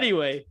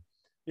 Anyway,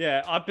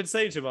 yeah, I've been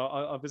saying to him,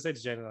 I've been saying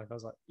to Jane, like, I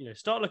was like, you know,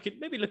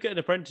 maybe look at an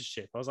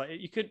apprenticeship. I was like,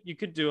 you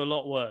could do a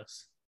lot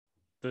worse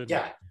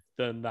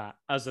than that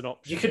as an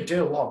option. You could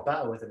do a lot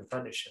better with an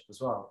apprenticeship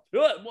as well.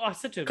 Well, I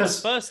said to him,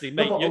 firstly,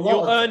 mate,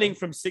 you're earning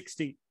from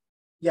 60.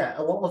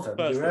 Yeah, a lot of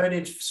them, you're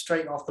earning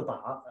straight off the bat.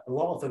 A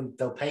lot of them,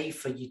 they'll pay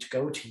for you to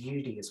go to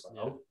uni as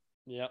well.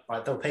 Yeah.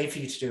 Like, they'll pay for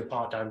you to do a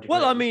part-time degree.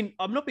 Well, I mean,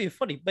 I'm not being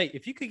funny, mate.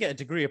 If you could get a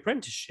degree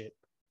apprenticeship,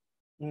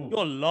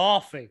 you're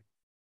laughing.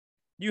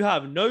 You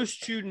have no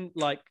student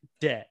like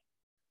debt.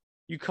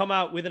 You come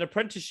out with an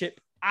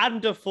apprenticeship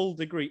and a full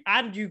degree,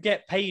 and you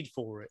get paid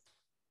for it.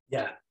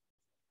 Yeah.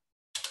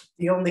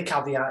 The only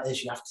caveat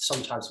is you have to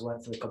sometimes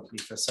work for the company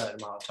for a certain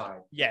amount of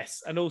time.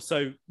 Yes, and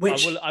also,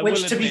 which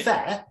to be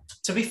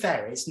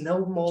fair, it's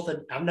no more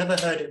than, I've never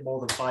heard it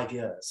more than 5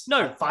 years.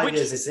 No, like 5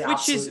 years is the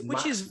absolute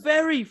which is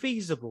very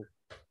feasible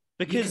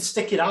because you can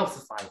stick it out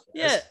for 5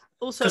 years. Yeah.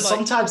 Also, because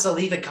sometimes they'll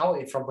even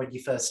count it from when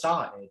you first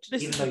started,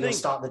 even though you'll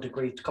start the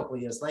degree a couple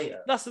of years later.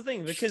 That's the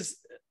thing, because,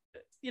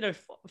 you know,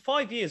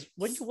 5 years,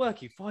 when you're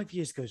working, 5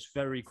 years goes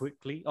very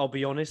quickly, I'll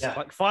be honest. Yeah.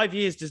 Like 5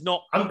 years does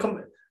not... I'm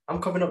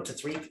coming up to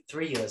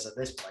three years at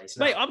this place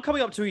now. Mate, I'm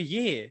coming up to a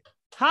year.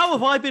 How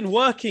have I been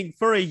working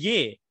for a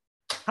year?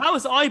 How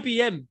has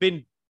IBM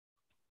been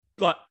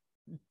like,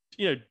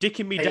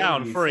 dicking me Paying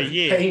down you for a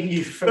year. Paying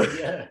you for a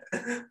year.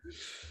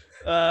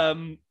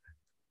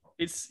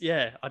 It's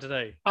I don't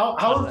know.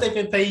 How have they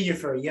been paying you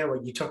for a year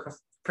when you took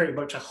pretty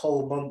much a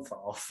whole month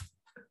off?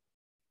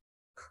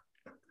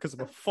 Because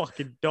I'm a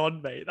fucking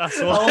don, mate.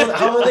 That's why.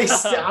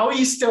 How are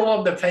you still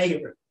on the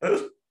payroll?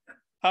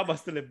 How am I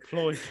still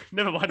employed?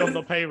 Never mind on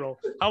the payroll.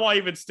 How am I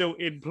even still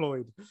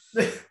employed?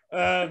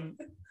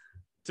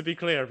 To be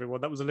clear,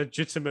 everyone, that was a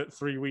legitimate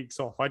 3 weeks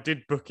off. I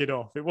did book it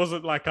off. It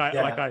wasn't like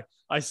I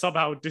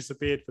somehow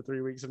disappeared for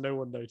 3 weeks and no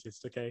one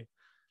noticed. Okay,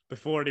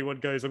 before anyone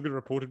goes, I'm going to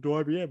report him to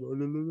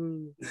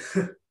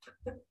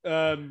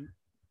IBM.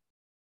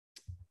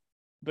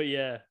 But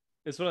yeah,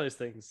 it's one of those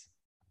things.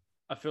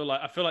 I feel like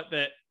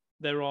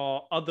there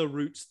are other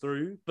routes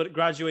through, but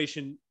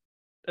graduation,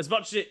 as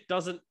much as it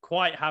doesn't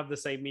quite have the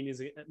same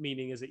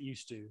meaning as it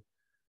used to,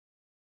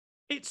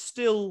 it's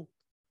still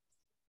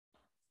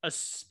a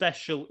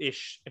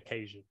special-ish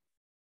occasion.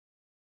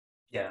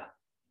 Yeah.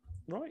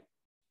 Right.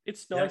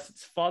 It's nice. Yeah.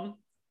 It's fun.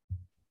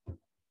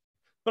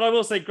 But I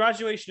will say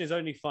graduation is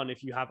only fun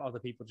if you have other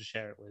people to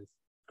share it with.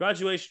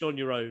 Graduation on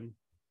your own,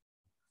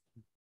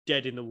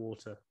 dead in the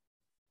water.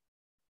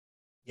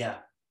 Yeah.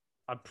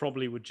 I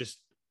probably would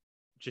just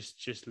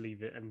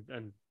leave it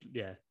and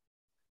yeah.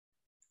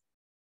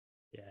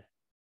 Yeah.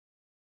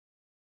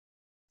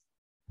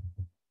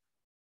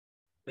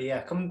 But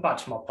yeah, coming back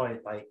to my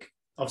point, like,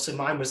 obviously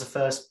mine was the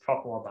first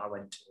proper one that I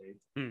went to.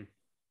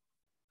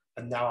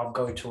 And now I'm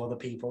going to other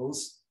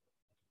people's.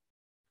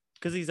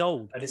 Because he's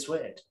old. And it's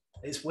weird.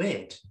 It's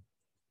weird.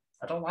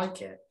 I don't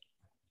like it.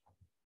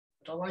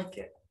 You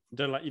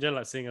don't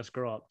like seeing us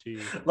grow up, do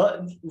you?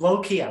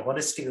 Low key, I want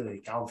to steal a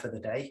gown for the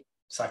day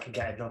so I can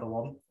get another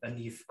one, a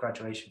new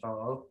graduation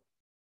photo.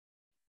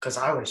 Because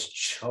I was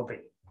chubby.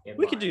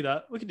 We can do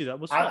that.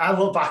 I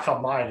look back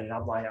on mine and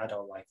I'm like, I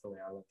don't like the way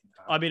I look.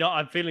 I mean,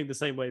 I'm feeling the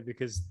same way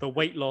because the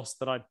weight loss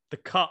the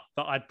cut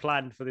that I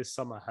planned for this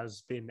summer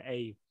has been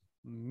a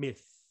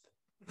myth.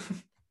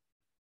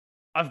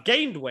 I've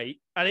gained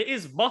weight and it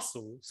is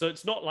muscle, so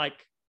it's not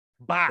like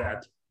bad.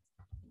 Yeah.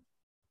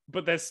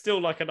 But there's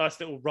still like a nice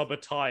little rubber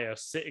tire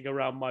sitting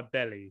around my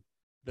belly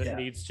that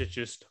needs to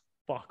just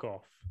fuck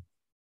off.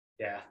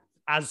 Yeah.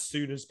 As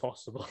soon as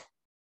possible.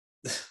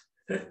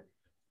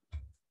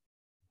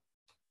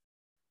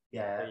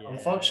 Yeah,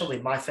 unfortunately,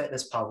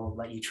 MyFitnessPal won't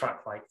let you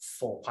track like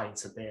 4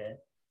 pints of beer.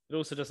 It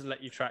also doesn't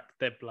let you track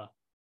their blood.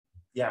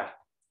 Yeah,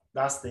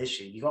 that's the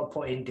issue. You got to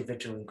put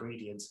individual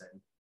ingredients in,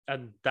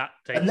 and that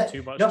takes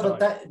too much time. No,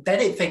 but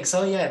then it thinks,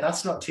 oh yeah,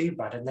 that's not too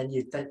bad, and then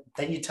you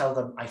tell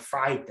them I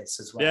fried this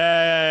as well.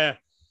 Yeah.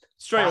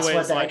 Straight that's away,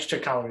 where the extra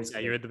calories. Yeah,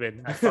 you're in the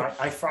bin.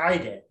 I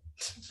fried it.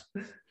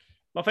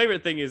 My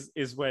favorite thing is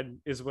when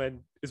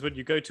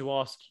you go to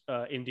ask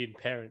Indian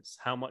parents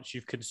how much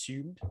you've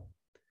consumed.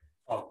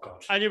 Oh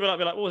god! And you'll be like,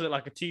 what was it,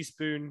 like a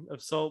teaspoon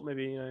of salt,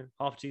 maybe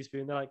half a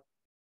teaspoon? They're like,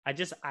 I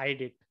just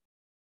eyed it.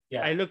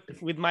 Yeah, I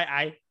looked with my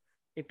eye.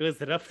 It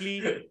was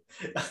roughly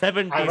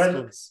 7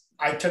 teaspoons.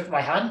 I took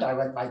my hand. I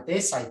went like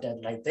this. I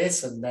did like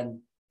this, and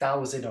then that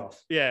was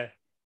enough. Yeah,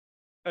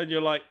 and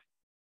you're like,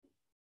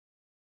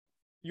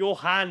 your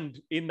hand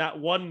in that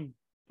one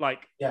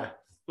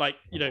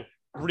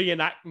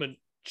reenactment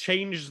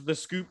changed the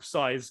scoop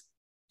size.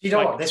 You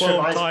know what? This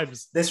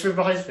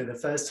reminds me the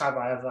first time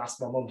I ever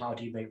asked my mum, how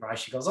do you make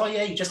rice? She goes, oh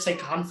yeah, you just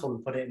take a handful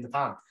and put it in the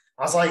pan.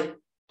 I was like,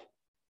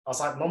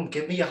 Mum,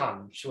 give me your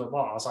hand. She went,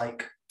 what? I was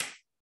like,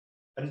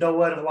 and no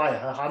word of a lie,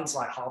 her hand's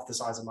like half the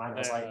size of mine. I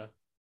was like,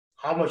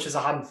 how much is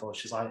a handful?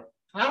 She's like,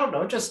 I don't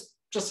know, just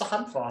a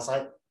handful. I was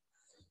like,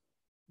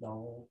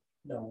 no.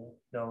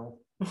 The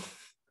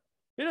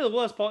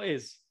worst part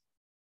is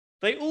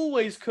they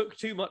always cook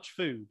too much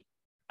food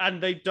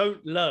and they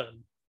don't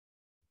learn.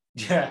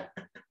 Yeah.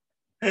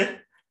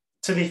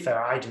 To be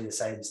fair, I do the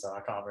same, so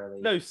I can't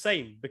really. No,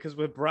 same, because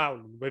we're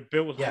brown. We're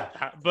built like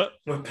that, but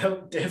we're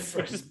built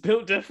different. We're just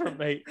built different,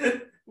 mate.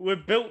 We're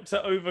built to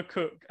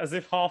overcook as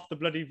if half the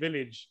bloody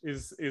village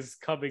is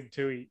coming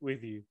to eat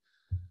with you.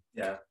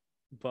 Yeah.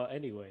 But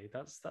anyway,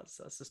 that's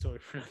the story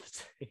for another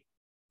day.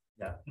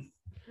 Yeah.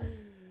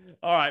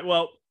 All right.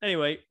 Well,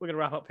 anyway, we're gonna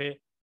wrap up here.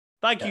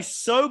 Thank you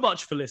so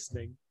much for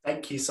listening.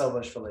 Thank you so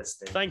much for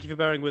listening. Thank you for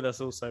bearing with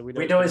us. Also, we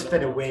know it's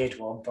been a weird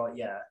one, but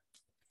yeah.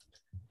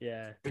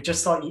 Yeah. We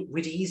just thought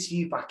we'd ease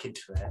you back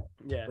into it.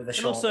 Yeah. And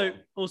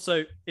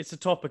also, it's a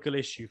topical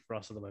issue for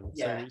us at the moment.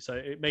 Yeah. So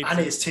it made sense.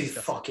 And it's too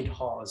fucking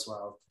hot as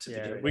well.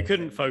 We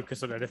couldn't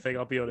focus on anything,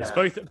 I'll be honest.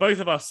 Yeah. Both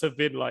of us have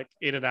been like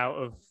in and out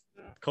of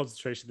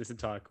concentration this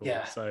entire call.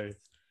 Yeah. So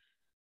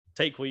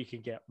take what you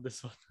can get on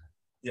this one.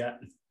 Yeah.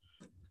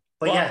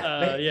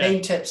 But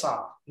main tips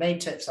are make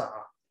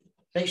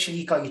sure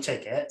you got your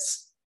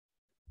tickets.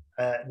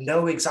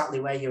 Know exactly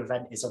where your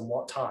event is and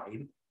what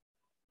time.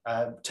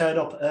 Turn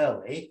up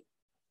early.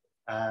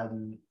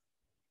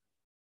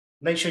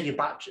 Make sure your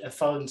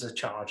phones are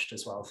charged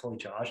as well, fully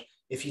charged.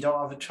 If you don't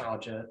have a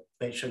charger,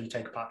 make sure you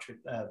take a battery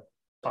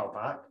power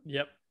pack.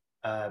 Yep.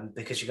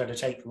 Because you're going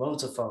to take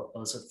loads of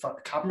photos. The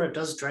camera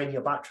does drain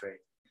your battery,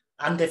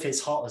 and if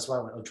it's hot as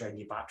well, it'll drain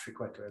your battery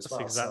quicker as well.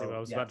 That's exactly what I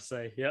was about to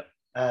say. Yep.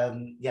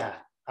 Yeah,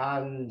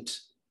 and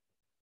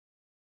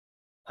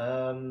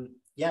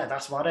yeah,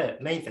 that's about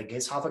it. Main thing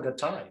is have a good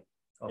time.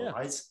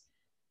 Otherwise,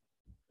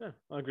 Yeah,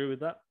 I agree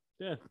with that.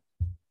 Yeah.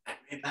 and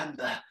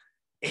remember,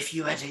 if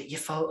you edit your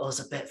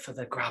photos a bit for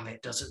the gram,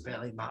 it doesn't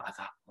really matter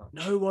that much.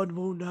 No one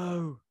will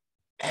know.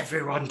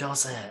 Everyone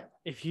does it.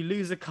 If you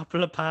lose a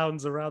couple of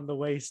pounds around the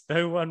waist,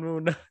 no one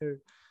will know.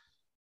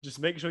 Just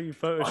make sure you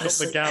Photoshop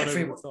Honestly, the gown over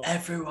the top.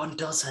 everyone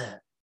does it.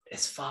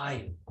 It's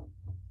fine.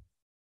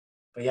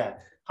 But yeah,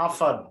 have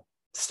fun.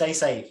 Stay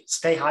safe.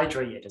 Stay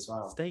hydrated as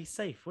well. Stay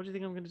safe. What do you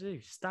think I'm going to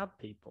do? Stab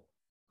people?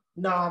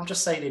 No, I'm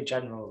just saying in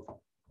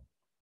general.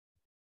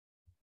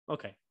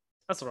 Okay,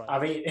 that's all right. I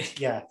mean,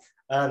 yeah.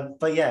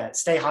 But yeah,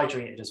 stay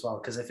hydrated as well,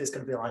 because if it's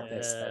going to be like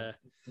this, then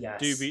yes.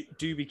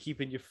 Do be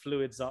keeping your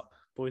fluids up,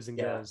 boys and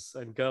girls.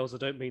 And girls, I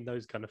don't mean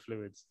those kind of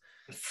fluids.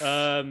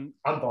 And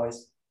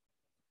boys.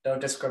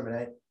 Don't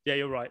discriminate. Yeah,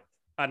 you're right.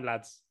 And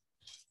lads.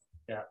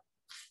 Yeah.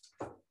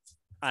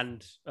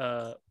 And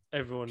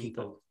everyone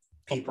People.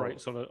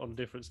 operates on a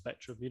different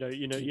spectrum.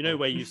 You know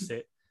where you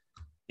sit.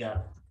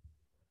 Yeah.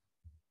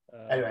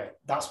 Anyway,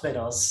 that's been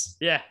us.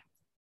 Yeah.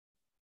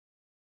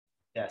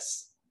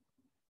 Yes.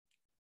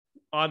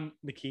 I'm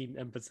Nakeen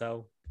M.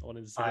 Patel on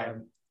Instagram. I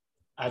am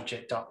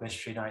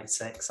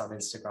Adjit.mystery96 on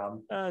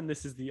Instagram. And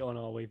this is the On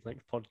Our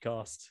Wavelength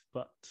podcast.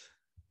 But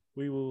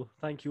we will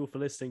thank you all for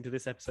listening to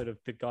this episode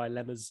of Big Guy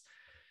Lemma's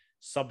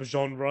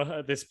subgenre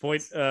at this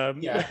point.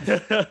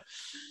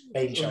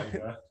 Main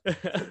genre.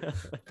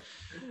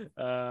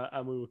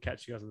 And we will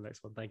catch you guys on the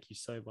next one. Thank you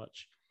so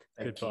much.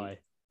 Goodbye.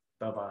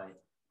 Bye-bye.